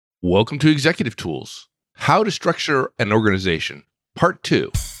Welcome to Executive Tools, How to Structure an Organization, Part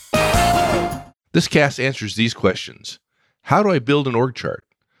 2. This cast answers these questions. How do I build an org chart?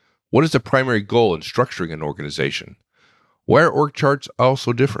 What is the primary goal in structuring an organization? Why are org charts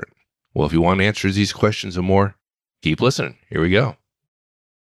also different? Well, if you want answers to these questions and more, keep listening. Here we go.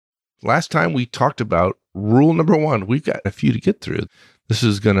 Last time we talked about rule number 1. We've got a few to get through. This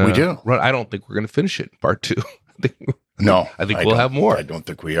is going to run. I don't think we're going to finish it in part 2. I think we'll have more. I don't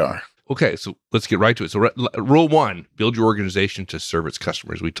think we are. Okay, so let's get right to it. So rule 1, build your organization to serve its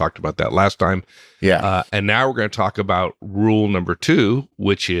customers. We talked about that last time. Yeah. And now we're going to talk about rule number 2,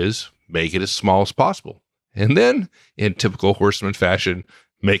 which is make it as small as possible. And then, in typical Horstman fashion,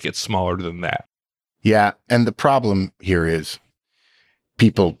 make it smaller than that. Yeah, and the problem here is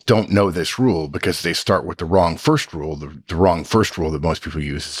people don't know this rule because they start with the wrong first rule. The wrong first rule that most people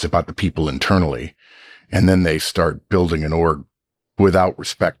use is about the people internally. And then they start building an org without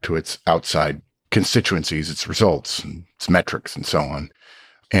respect to its outside constituencies, its results, its metrics, and so on.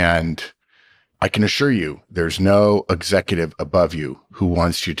 And I can assure you, there's no executive above you who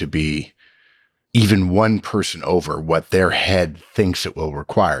wants you to be even one person over what their head thinks it will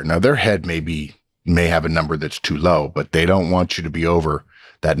require. Now, their head may have a number that's too low, but they don't want you to be over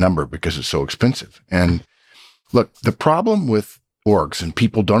that number because it's so expensive. And look, the problem with orgs, and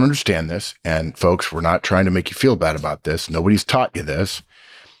people don't understand this, and folks, we're not trying to make you feel bad about this. Nobody's taught you this.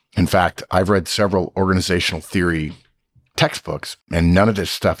 In fact, I've read several organizational theory textbooks, and none of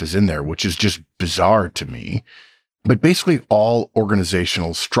this stuff is in there, which is just bizarre to me. But basically, all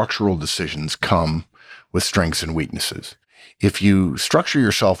organizational structural decisions come with strengths and weaknesses. If you structure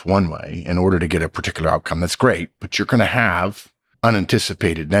yourself one way in order to get a particular outcome, that's great, but you're going to have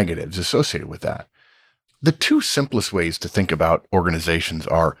unanticipated negatives associated with that. The two simplest ways to think about organizations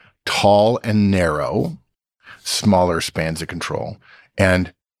are tall and narrow, smaller spans of control,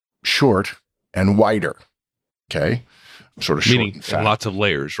 and short and wider. Okay? Sort of short. Meaning lots of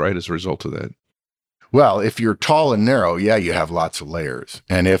layers, right, as a result of that. Well, if you're tall and narrow, yeah, you have lots of layers.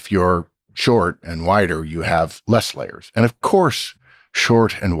 And if you're short and wider, you have less layers. And of course,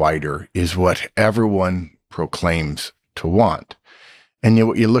 short and wider is what everyone proclaims to want. And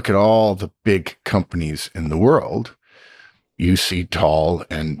yet, you look at all the big companies in the world, you see tall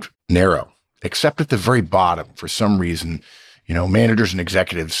and narrow, except at the very bottom. For some reason, managers and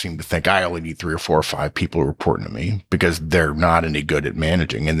executives seem to think I only need 3 or 4 or 5 people reporting to me because they're not any good at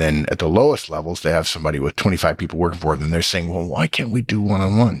managing. And then at the lowest levels, they have somebody with 25 people working for them. And they're saying, well, why can't we do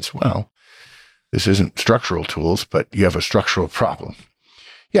one-on-ones? Well, this isn't structural tools, but you have a structural problem.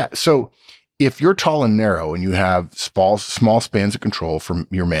 Yeah. So if you're tall and narrow and you have small spans of control from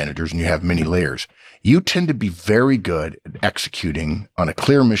your managers and you have many layers, you tend to be very good at executing on a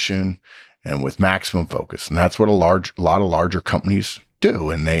clear mission and with maximum focus. And that's what a lot of larger companies do.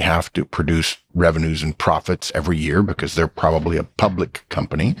 And they have to produce revenues and profits every year because they're probably a public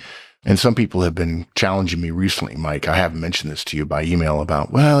company. And some people have been challenging me recently, Mike. I haven't mentioned this to you by email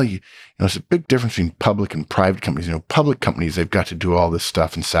about, well, it's a big difference between public and private companies. Public companies, they've got to do all this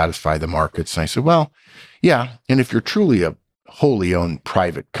stuff and satisfy the markets. And I said, well, yeah. And if you're truly a wholly owned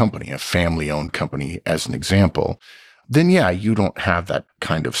private company, a family owned company, as an example, then yeah, you don't have that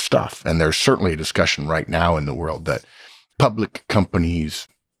kind of stuff. And there's certainly a discussion right now in the world that public companies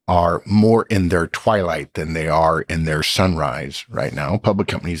are more in their twilight than they are in their sunrise right now. Public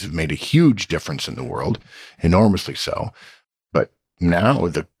companies have made a huge difference in the world, enormously so. But now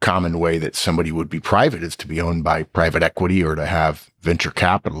the common way that somebody would be private is to be owned by private equity or to have venture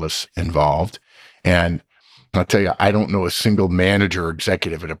capitalists involved. And I'll tell you, I don't know a single manager or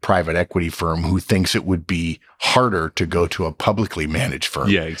executive at a private equity firm who thinks it would be harder to go to a publicly managed firm.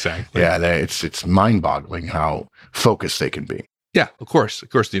 Yeah, exactly. Yeah, it's mind-boggling how focused they can be. Yeah, of course,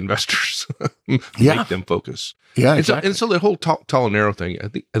 the investors make them focus. Yeah, exactly. And so the whole tall and narrow thing,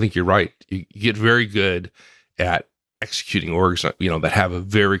 I think you're right. You get very good at executing orgs, that have a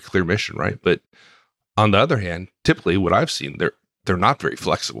very clear mission, right? But on the other hand, typically what I've seen, they're not very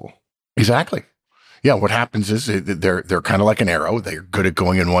flexible. Exactly. Yeah, what happens is they're kind of like an arrow. They're good at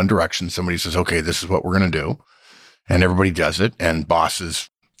going in one direction. Somebody says, okay, this is what we're going to do. And everybody does it. And bosses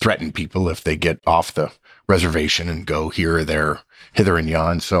threaten people if they get off the reservation and go here or there, hither and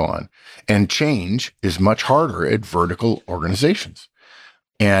yon, and so on. And change is much harder at vertical organizations.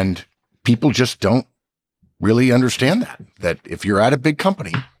 And people just don't really understand that if you're at a big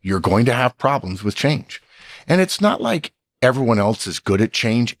company, you're going to have problems with change. And it's not like everyone else is good at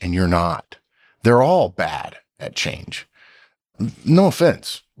change and you're not. They're all bad at change. No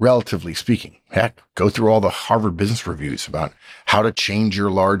offense, relatively speaking. Heck, go through all the Harvard Business Reviews about how to change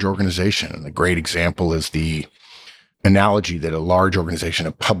your large organization. And the great example is the analogy that a large organization,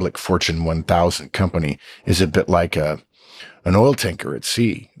 a public Fortune 1000 company, is a bit like an oil tanker at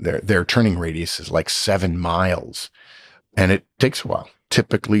sea. Their turning radius is like 7 miles, and it takes a while.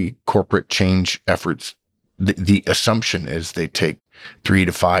 Typically, corporate change efforts, the assumption is they take 3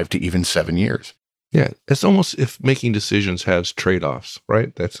 to 5 to even 7 years. Yeah, it's almost if making decisions has trade-offs,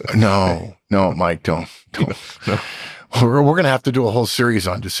 right? No, Mike, don't. No. We're going to have to do a whole series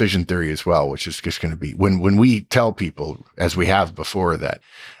on decision theory as well, which is just going to be when we tell people, as we have before, that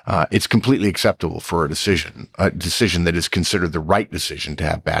it's completely acceptable for a decision that is considered the right decision to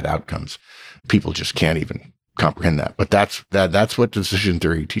have bad outcomes. People just can't even comprehend that. But that's what decision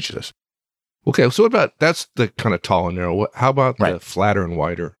theory teaches us. Okay, so what about, that's the kind of tall and narrow. How about the flatter and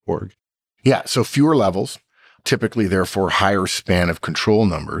wider org? Yeah, so fewer levels. Typically, therefore, higher span of control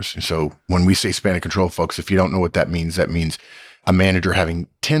numbers. So when we say span of control, folks, if you don't know what that means a manager having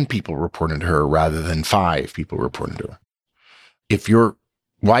 10 people reporting to her rather than 5 people reporting to her. If you're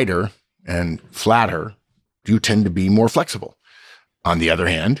wider and flatter, you tend to be more flexible. On the other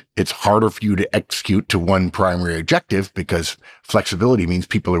hand, it's harder for you to execute to one primary objective because flexibility means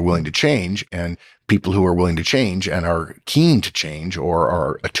people are willing to change, and people who are willing to change and are keen to change or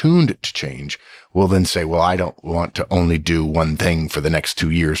are attuned to change will then say, well, I don't want to only do one thing for the next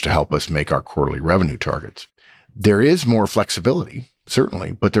 2 years to help us make our quarterly revenue targets. There is more flexibility,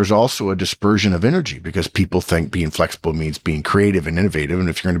 certainly, but there's also a dispersion of energy because people think being flexible means being creative and innovative. And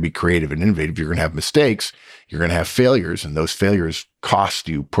if you're going to be creative and innovative, you're going to have mistakes, you're going to have failures, and those failures cost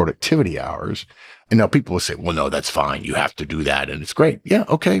you productivity hours. And now people will say, well, no, that's fine. You have to do that. And it's great. Yeah.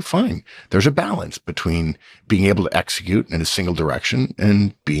 Okay, fine. There's a balance between being able to execute in a single direction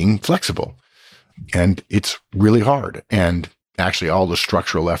and being flexible. And it's really hard. And actually, all the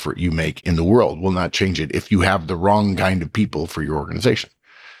structural effort you make in the world will not change it if you have the wrong kind of people for your organization.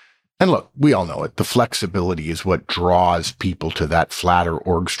 And look, we all know it. The flexibility is what draws people to that flatter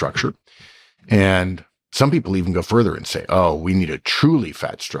org structure. And some people even go further and say, oh, we need a truly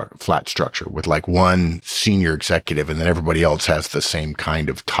flat structure with like one senior executive and then everybody else has the same kind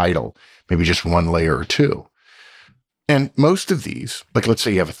of title, maybe just one layer or two. And most of these, like let's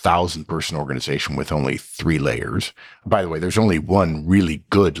say you have a 1,000-person organization with only 3 layers. By the way, there's only one really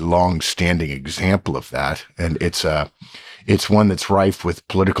good, long-standing example of that, and it's one that's rife with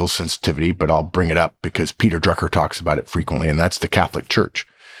political sensitivity, but I'll bring it up because Peter Drucker talks about it frequently, and that's the Catholic Church.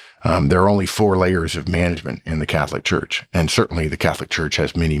 There are only 4 layers of management in the Catholic Church, and certainly the Catholic Church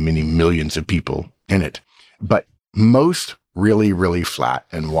has many, many millions of people in it. But most really, really flat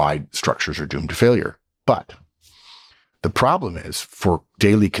and wide structures are doomed to failure. But the problem is for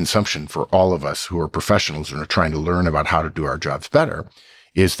daily consumption for all of us who are professionals and are trying to learn about how to do our jobs better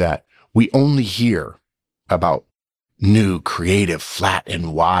is that we only hear about new, creative, flat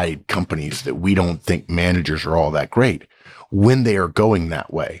and wide companies that we don't think managers are all that great when they are going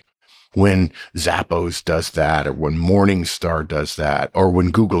that way. When Zappos does that, or when Morningstar does that, or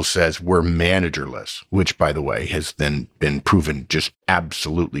when Google says we're managerless, which, by the way, has then been proven just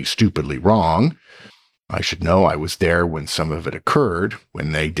absolutely stupidly wrong. I should know I was there when some of it occurred,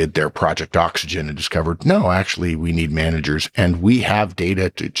 when they did their Project Oxygen and discovered, no, actually, we need managers, and we have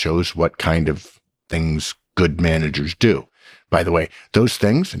data that shows what kind of things good managers do. By the way, those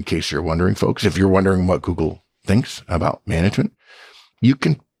things, in case you're wondering, folks, if you're wondering what Google thinks about management, you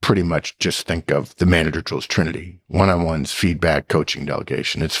can pretty much just think of the manager tools trinity: one-on-ones, feedback, coaching,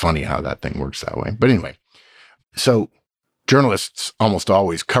 delegation. It's funny how that thing works that way. But anyway, so journalists almost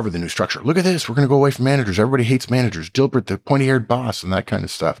always cover the new structure. Look at this. We're going to go away from managers. Everybody hates managers. Dilbert, the pointy-haired boss, and that kind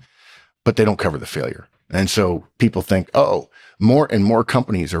of stuff. But they don't cover the failure. And so people think, oh, more and more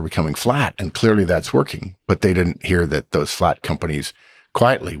companies are becoming flat, and clearly that's working. But they didn't hear that those flat companies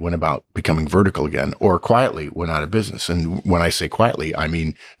quietly went about becoming vertical again, or quietly went out of business. And when I say quietly, I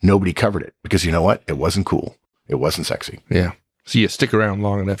mean nobody covered it, because you know what? It wasn't cool. It wasn't sexy. Yeah. So you stick around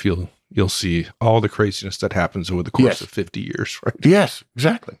long enough, you'll see all the craziness that happens over the course of 50 years, right? Yes,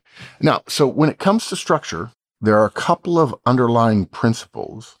 exactly. Now, so when it comes to structure, there are a couple of underlying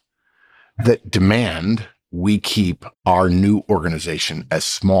principles that demand we keep our new organization as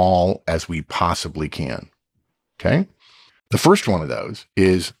small as we possibly can. Okay? The first one of those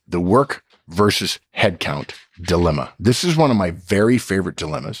is the work versus headcount dilemma. This is one of my very favorite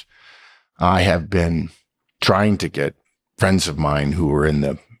dilemmas. I have been trying to get friends of mine who are in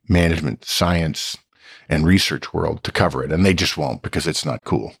the management, science, and research world to cover it, and they just won't because it's not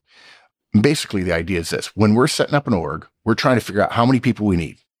cool. Basically, the idea is this. When we're setting up an org, we're trying to figure out how many people we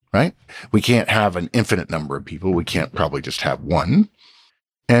need, right? We can't have an infinite number of people. We can't probably just have one.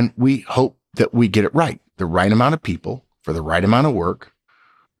 And we hope that we get it right, the right amount of people for the right amount of work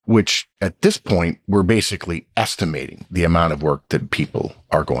which at this point, we're basically estimating the amount of work that people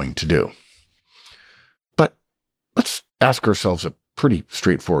are going to do. But let's ask ourselves a pretty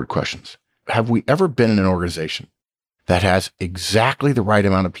straightforward questions. Have we ever been in an organization that has exactly the right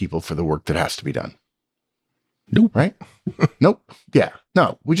amount of people for the work that has to be done? Nope. Right? Nope. Yeah.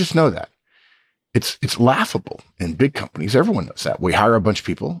 No, we just know that. It's laughable in big companies. Everyone knows that. We hire a bunch of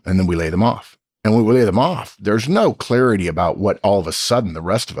people and then we lay them off. And when we lay them off, there's no clarity about what all of a sudden the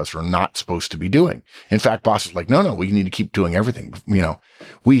rest of us are not supposed to be doing. In fact, bosses are like, no, we need to keep doing everything. You know,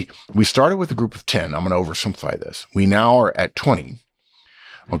 we started with a group of 10. I'm going to oversimplify this. We now are at 20.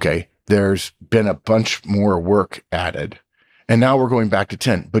 Okay. There's been a bunch more work added. And now we're going back to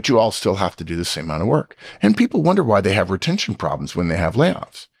 10, but you all still have to do the same amount of work. And people wonder why they have retention problems when they have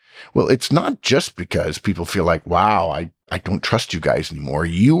layoffs. Well, it's not just because people feel like, wow, I don't trust you guys anymore.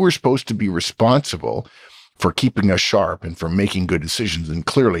 You were supposed to be responsible for keeping us sharp and for making good decisions. And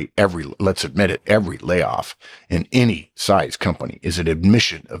clearly let's admit it, every layoff in any size company is an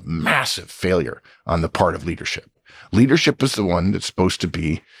admission of massive failure on the part of leadership. Leadership is the one that's supposed to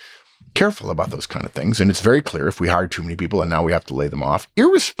be careful about those kind of things. And it's very clear if we hire too many people and now we have to lay them off,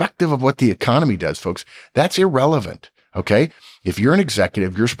 irrespective of what the economy does, folks, that's irrelevant. Okay. If you're an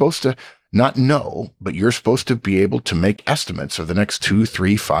executive, you're supposed to not know, but you're supposed to be able to make estimates of the next 2,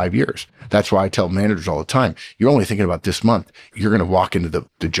 3, 5 years. That's why I tell managers all the time, you're only thinking about this month. You're going to walk into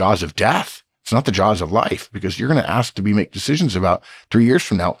the jaws of death. It's not the jaws of life, because you're going to ask to make decisions about 3 years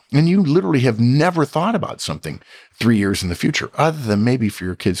from now. And you literally have never thought about something 3 years in the future, other than maybe for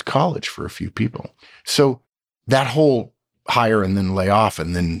your kids' college for a few people. So that whole hire and then lay off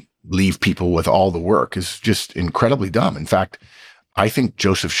and then leave people with all the work is just incredibly dumb. In fact, I think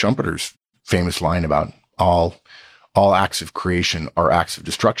Joseph Schumpeter's famous line about all acts of creation are acts of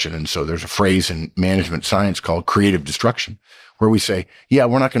destruction. And so there's a phrase in management science called creative destruction, where we say, yeah,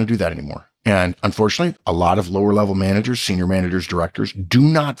 we're not going to do that anymore. And unfortunately, a lot of lower level managers, senior managers, directors do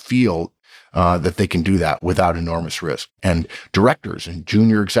not feel that they can do that without enormous risk. And directors and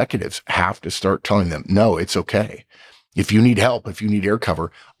junior executives have to start telling them, no, it's okay. If you need help, if you need air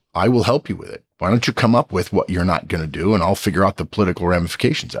cover, I will help you with it. Why don't you come up with what you're not going to do, and I'll figure out the political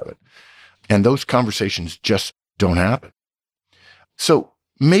ramifications of it. And those conversations just don't happen. So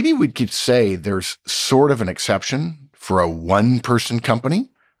maybe we could say there's sort of an exception for a one-person company,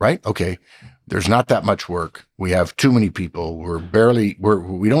 right? Okay, there's not that much work. We have too many people.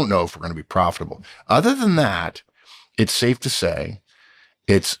 We don't know if we're going to be profitable. Other than that, it's safe to say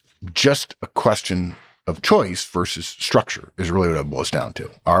it's just a question of choice versus structure is really what it boils down to.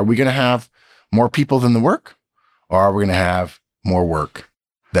 Are we going to have more people than the work, or are we going to have more work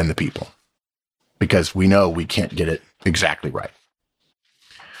than the people? Because we know we can't get it exactly right.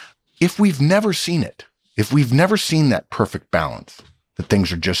 If we've never seen it, if we've never seen that perfect balance, that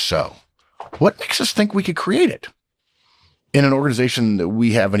things are just so, what makes us think we could create it in an organization that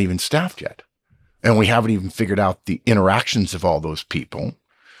we haven't even staffed yet? And we haven't even figured out the interactions of all those people.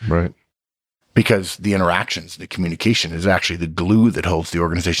 Right. Because the interactions, the communication is actually the glue that holds the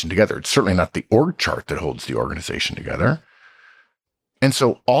organization together. It's certainly not the org chart that holds the organization together. And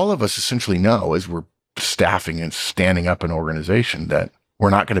so all of us essentially know, as we're staffing and standing up an organization, that we're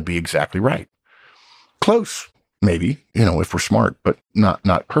not going to be exactly right. Close, maybe, if we're smart, but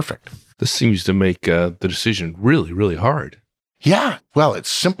not perfect. This seems to make the decision really, really hard. Yeah, well, it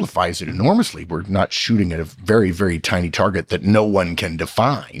simplifies it enormously. We're not shooting at a very, very tiny target that no one can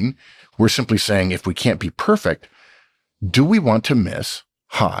define. We're simply saying, if we can't be perfect, do we want to miss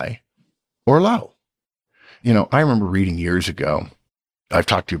high or low? I remember reading years ago, I've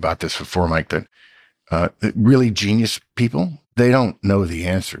talked to you about this before, Mike, that really genius people, they don't know the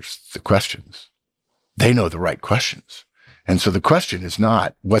answers to the questions. They know the right questions. And so the question is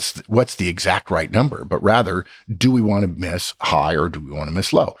not what's the exact right number, but rather, do we want to miss high or do we want to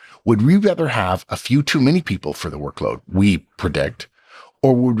miss low? Would we rather have a few too many people for the workload we predict,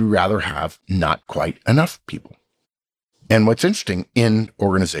 or would we rather have not quite enough people? And what's interesting in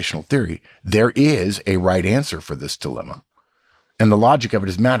organizational theory, there is a right answer for this dilemma. And the logic of it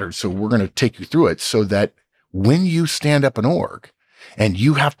is mattered. So we're going to take you through it so that when you stand up an org and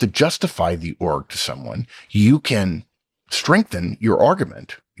you have to justify the org to someone, you can strengthen your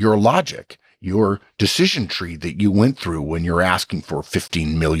argument, your logic, your decision tree that you went through when you're asking for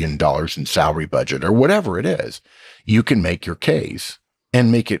 $15 million in salary budget or whatever it is. You can make your case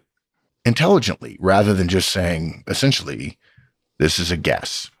and make it intelligently rather than just saying, essentially, this is a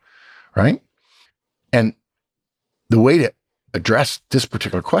guess, right? And the way to address this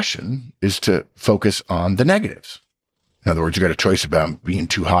particular question is to focus on the negatives. In other words, you got a choice about being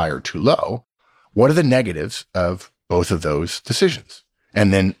too high or too low. What are the negatives of both of those decisions?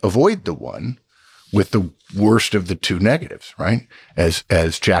 and then avoid the one with the worst of the two negatives, right?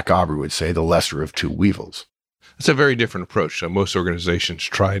 As Jack Aubrey would say, the lesser of two weevils. It's a very different approach. Most organizations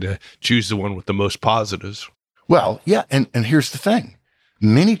try to choose the one with the most positives. Well, yeah, and here's the thing.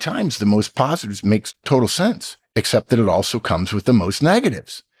 Many times the most positives makes total sense, except that it also comes with the most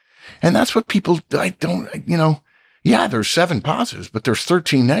negatives. And that's what people, there's 7 positives, but there's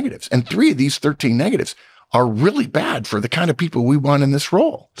 13 negatives. And 3 of these 13 negatives are really bad for the kind of people we want in this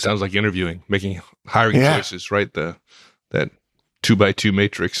role. Sounds like interviewing, making hiring choices, right? That 2x2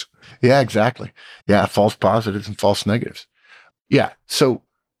 matrix. Yeah, exactly. Yeah, false positives and false negatives. Yeah. So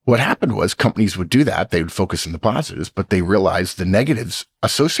what happened was companies would do that. They would focus on the positives, but they realized the negatives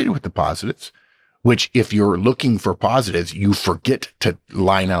associated with the positives, which if you're looking for positives, you forget to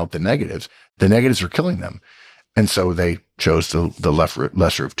line out the negatives. The negatives are killing them. And so they chose the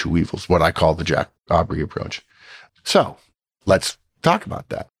lesser of two evils, what I call the Jack Aubrey approach. So let's talk about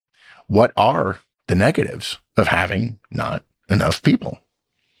that. What are the negatives of having not enough people?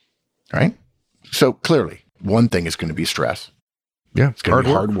 Right? So clearly, one thing is going to be stress. Yeah. It's going to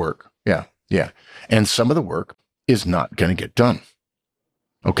be hard work. Yeah. Yeah. And some of the work is not going to get done.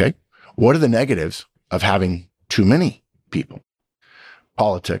 Okay. What are the negatives of having too many people?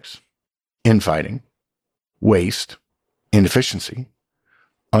 Politics, infighting, waste, inefficiency,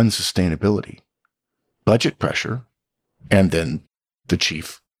 unsustainability, budget pressure, and then the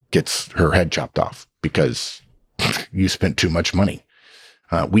chief gets her head chopped off because you spent too much money.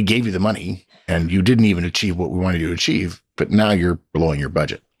 We gave you the money and you didn't even achieve what we wanted you to achieve, but now you're blowing your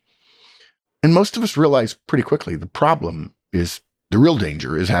budget. And most of us realize pretty quickly the problem is the real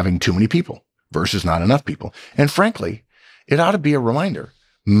danger is having too many people versus not enough people. And frankly, it ought to be a reminder.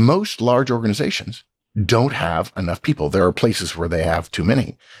 Most large organizations don't have enough people. There are places where they have too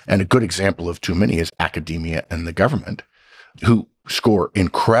many. And a good example of too many is academia and the government, who score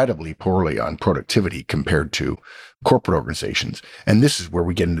incredibly poorly on productivity compared to corporate organizations. And this is where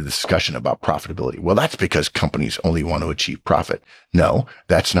we get into the discussion about profitability. Well, that's because companies only want to achieve profit. No,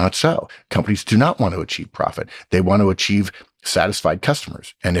 that's not so. Companies do not want to achieve profit. They want to achieve satisfied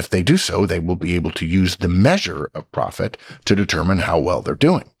customers. And if they do so, they will be able to use the measure of profit to determine how well they're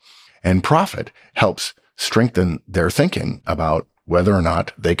doing. And profit helps strengthen their thinking about whether or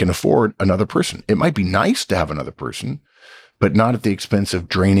not they can afford another person. It might be nice to have another person, but not at the expense of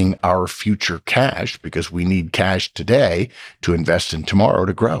draining our future cash, because we need cash today to invest in tomorrow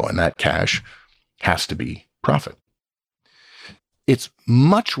to grow. And that cash has to be profit. It's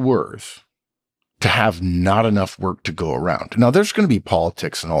much worse to have not enough work to go around. Now, there's going to be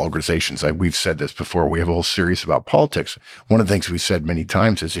politics in all organizations. We've said this before. We have a whole series about politics. One of the things we've said many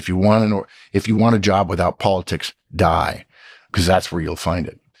times is if you want a job without politics, die, because that's where you'll find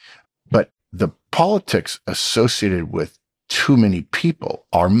it. But the politics associated with too many people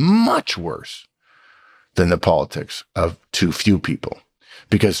are much worse than the politics of too few people.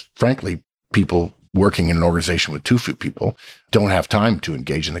 Because frankly, people working in an organization with too few people don't have time to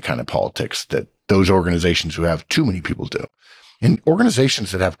engage in the kind of politics that those organizations who have too many people do. In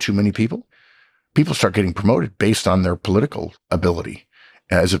organizations that have too many people start getting promoted based on their political ability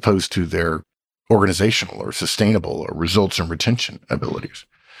as opposed to their organizational or sustainable or results and retention abilities.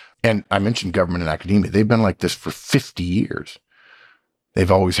 And I mentioned government and academia. They've been like this for 50 years.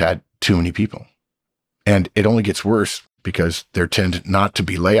 They've always had too many people. And it only gets worse because there tend not to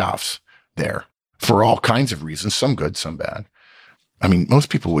be layoffs there for all kinds of reasons, some good, some bad. I mean, most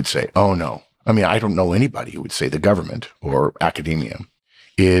people would say, oh no. I mean, I don't know anybody who would say the government or academia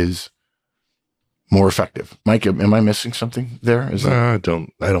is more effective. Mike, am I missing something there? I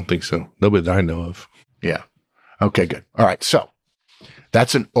don't think so. Nobody that I know of. Yeah. Okay, good. All right. So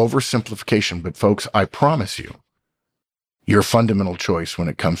that's an oversimplification, but folks, I promise you, your fundamental choice when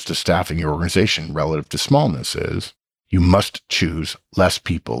it comes to staffing your organization relative to smallness is you must choose less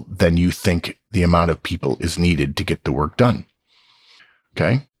people than you think the amount of people is needed to get the work done.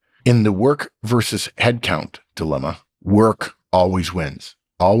 Okay? In the work versus headcount dilemma, work always wins.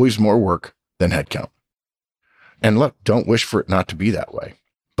 Always more work than headcount. And look, don't wish for it not to be that way.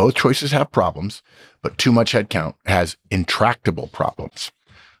 Both choices have problems, but too much headcount has intractable problems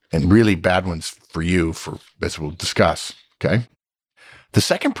and really bad ones for you, as we'll discuss. Okay. The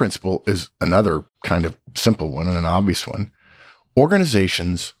second principle is another kind of simple one and an obvious one.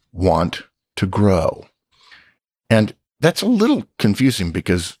 Organizations want to grow. And that's a little confusing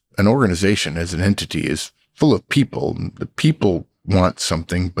because an organization as an entity is full of people. The people want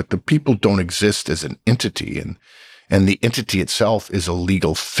something, but the people don't exist as an entity. And the entity itself is a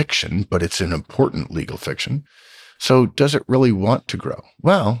legal fiction, but it's an important legal fiction. So does it really want to grow?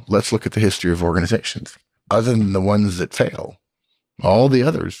 Well, let's look at the history of organizations. Other than the ones that fail, All the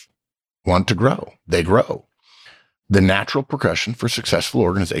others want to grow. They grow. The natural progression for successful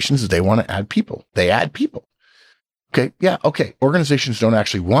organizations is they want to add people. They add people. Okay. Yeah. Okay. Organizations don't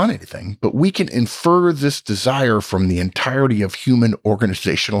actually want anything, but we can infer this desire from the entirety of human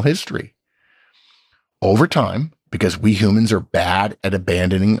organizational history. Over time, because we humans are bad at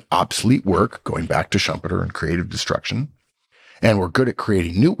abandoning obsolete work, going back to Schumpeter and creative destruction, and we're good at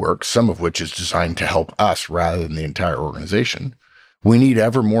creating new work, some of which is designed to help us rather than the entire organization, we need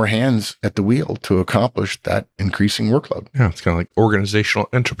ever more hands at the wheel to accomplish that increasing workload. Yeah, it's kind of like organizational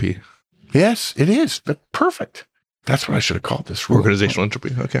entropy. Yes, it is. But perfect. That's what I should have called this rule. Organizational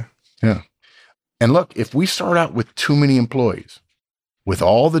entropy. Okay. Yeah. And look, if we start out with too many employees, with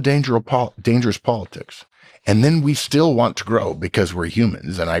all the dangerous politics, and then we still want to grow because we're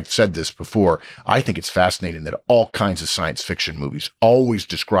humans, and I've said this before, I think it's fascinating that all kinds of science fiction movies always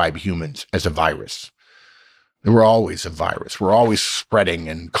describe humans as a virus. We're always a virus. We're always spreading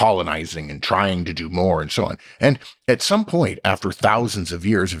and colonizing and trying to do more and so on. And at some point, after thousands of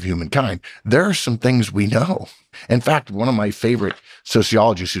years of humankind, there are some things we know. In fact, one of my favorite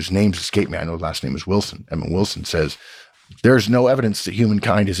sociologists whose names escape me, I know his last name is Wilson, Emmett Wilson, says, there's no evidence that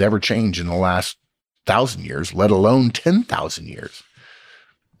humankind has ever changed in the last 1,000 years, let alone 10,000 years.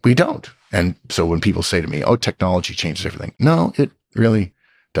 We don't. And so when people say to me, oh, technology changes everything. No, it really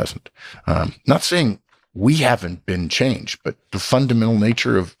doesn't. Not saying we haven't been changed, but the fundamental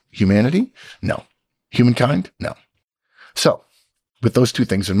nature of humanity? No. Humankind? No. So with those two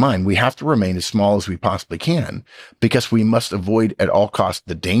things in mind, we have to remain as small as we possibly can because we must avoid at all costs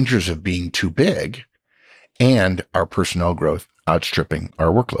the dangers of being too big and our personnel growth outstripping our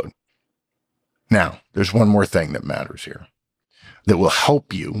workload. Now, there's one more thing that matters here that will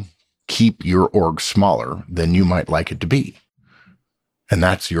help you keep your org smaller than you might like it to be. And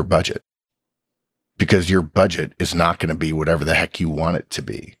that's your budget. Because your budget is not going to be whatever the heck you want it to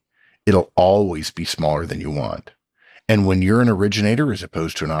be. It'll always be smaller than you want. And when you're an originator as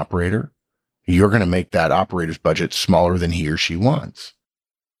opposed to an operator, you're going to make that operator's budget smaller than he or she wants.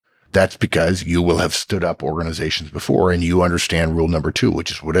 That's because you will have stood up organizations before and you understand rule number 2,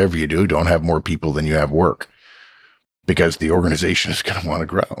 which is whatever you do, don't have more people than you have work. Because the organization is going to want to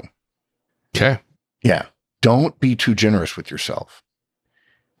grow. Okay. Yeah. Don't be too generous with yourself.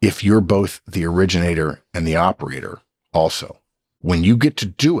 If you're both the originator and the operator also, when you get to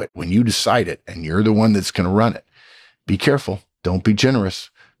do it, when you decide it, and you're the one that's going to run it, be careful. Don't be generous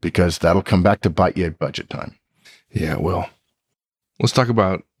because that'll come back to bite you at budget time. Yeah, well, let's talk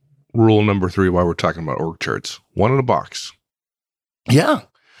about rule number 3 while we're talking about org charts. 1 in a box. Yeah,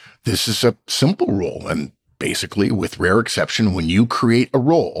 this is a simple rule. And basically, with rare exception, when you create a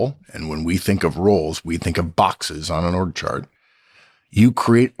role, and when we think of roles, we think of boxes on an org chart, you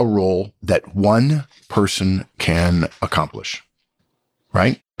create a role that one person can accomplish,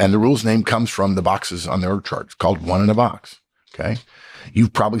 right? And the rule's name comes from the boxes on the org chart. It's called 1 in a box, okay?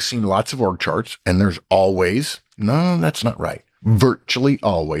 You've probably seen lots of org charts, and there's always, no, that's not right. Virtually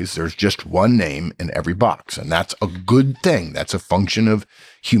always, there's just one name in every box, and that's a good thing. That's a function of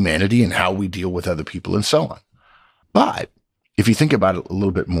humanity and how we deal with other people and so on. But if you think about it a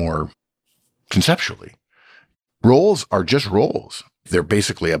little bit more conceptually, roles are just roles. They're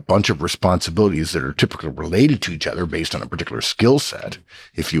basically a bunch of responsibilities that are typically related to each other based on a particular skill set,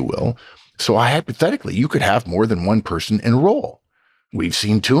 if you will. So hypothetically, you could have more than one person in a role. We've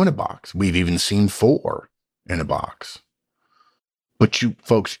seen 2 in a box. We've even seen 4 in a box. But you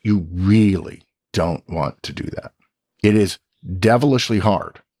folks, you really don't want to do that. It is devilishly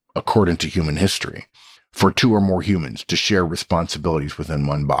hard, according to human history, for 2 or more humans to share responsibilities within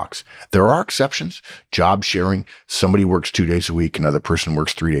one box. There are exceptions, job sharing, somebody works 2 days a week, another person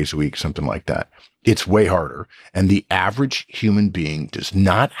works 3 days a week, something like that. It's way harder. And the average human being does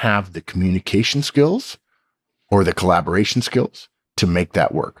not have the communication skills or the collaboration skills to make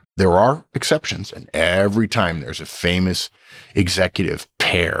that work. There are exceptions, and every time there's a famous executive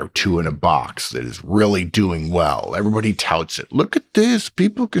pair, 2 in a box, that is really doing well. Everybody touts it. Look at this.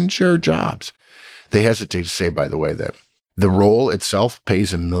 People can share jobs. They hesitate to say, by the way, that the role itself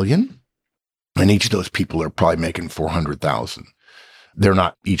pays $1 million, and each of those people are probably making $400,000. They're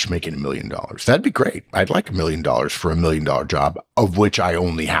not each making $1 million. That'd be great. I'd like $1 million for $1 million job, of which I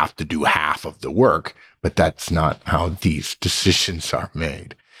only have to do half of the work, but that's not how these decisions are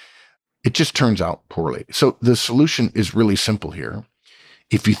made. It just turns out poorly. So the solution is really simple here.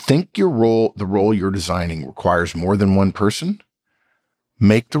 If you think the role you're designing requires more than one person,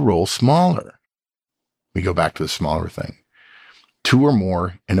 make the role smaller. We go back to the smaller thing. 2 or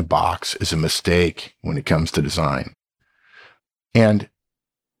more in a box is a mistake when it comes to design. And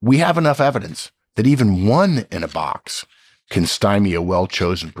we have enough evidence that even 1 in a box can stymie a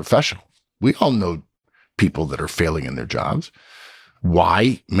well-chosen professional. We all know people that are failing in their jobs.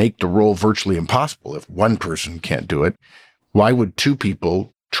 Why make the role virtually impossible if one person can't do it? Why would two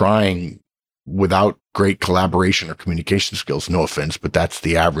people trying without great collaboration or communication skills, no offense, but that's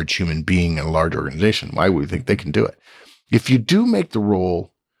the average human being in a large organization, why would we think they can do it? If you do make the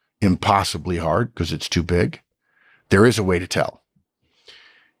role impossibly hard because it's too big, there is a way to tell.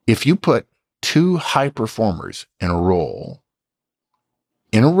 If you put two high performers in a role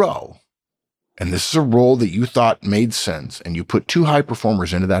in a row, and this is a role that you thought made sense, and you put two high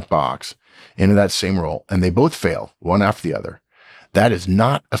performers into that box, into that same role, and they both fail, one after the other, that is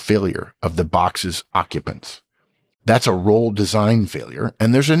not a failure of the box's occupants. That's a role design failure,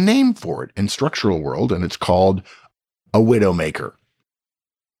 and there's a name for it in structural world, and it's called a widowmaker.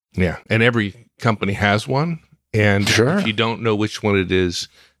 Yeah, and every company has one, and Sure. if you don't know which one it is,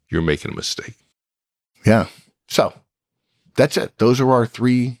 you're making a mistake. Yeah. So that's it. Those are our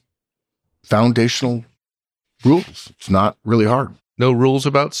 3 foundational rules. It's not really hard. No rules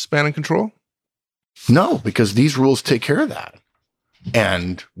about span and control? No, because these rules take care of that.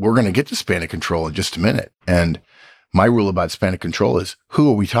 And we're going to get to span of control in just a minute. And my rule about span of control is, who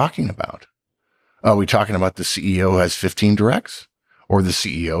are we talking about? Are we talking about the CEO who has 15 directs or the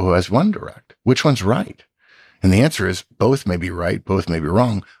CEO who has 1 direct? Which one's right? And the answer is both may be right, both may be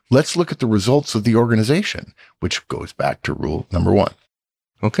wrong. Let's look at the results of the organization, which goes back to rule number 1.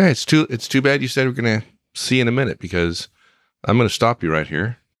 Okay, it's too bad you said we're going to see in a minute, because I'm going to stop you right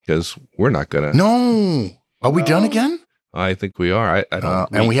here, because we're not going to. No. Are we done again? I think we are. I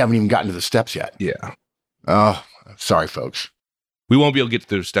don't. And we haven't even gotten to the steps yet. Yeah. Oh, sorry, folks. We won't be able to get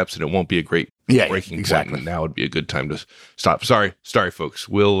to the steps, and it won't be a great breaking exactly. point. And now would be a good time to stop. Sorry, folks.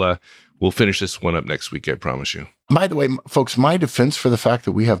 We'll finish this one up next week. I promise you. By the way, folks, my defense for the fact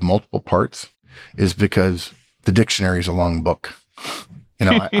that we have multiple parts is because the dictionary is a long book. You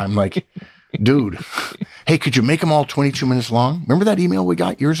know, I'm like, dude, hey, could you make them all 22 minutes long? Remember that email we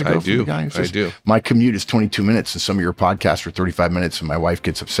got years ago from the guy who says, I do. My commute is 22 minutes and some of your podcasts are 35 minutes, and my wife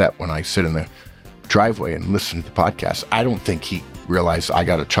gets upset when I sit in the driveway and listen to the podcast. I don't think he realized I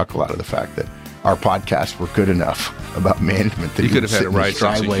got a chuckle out of the fact that our podcasts were good enough about management that You he could would have had sit a in his right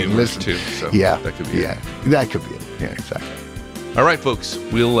sense of driveway and humor listen. too. So Yeah, that could be it. That could be it. Yeah, exactly. All right, folks.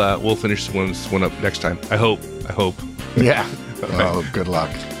 We'll finish this one up next time. I hope. Yeah. All right. Oh, good luck.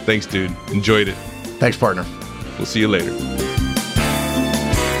 Thanks, dude. Enjoyed it. Thanks, partner. We'll see you later.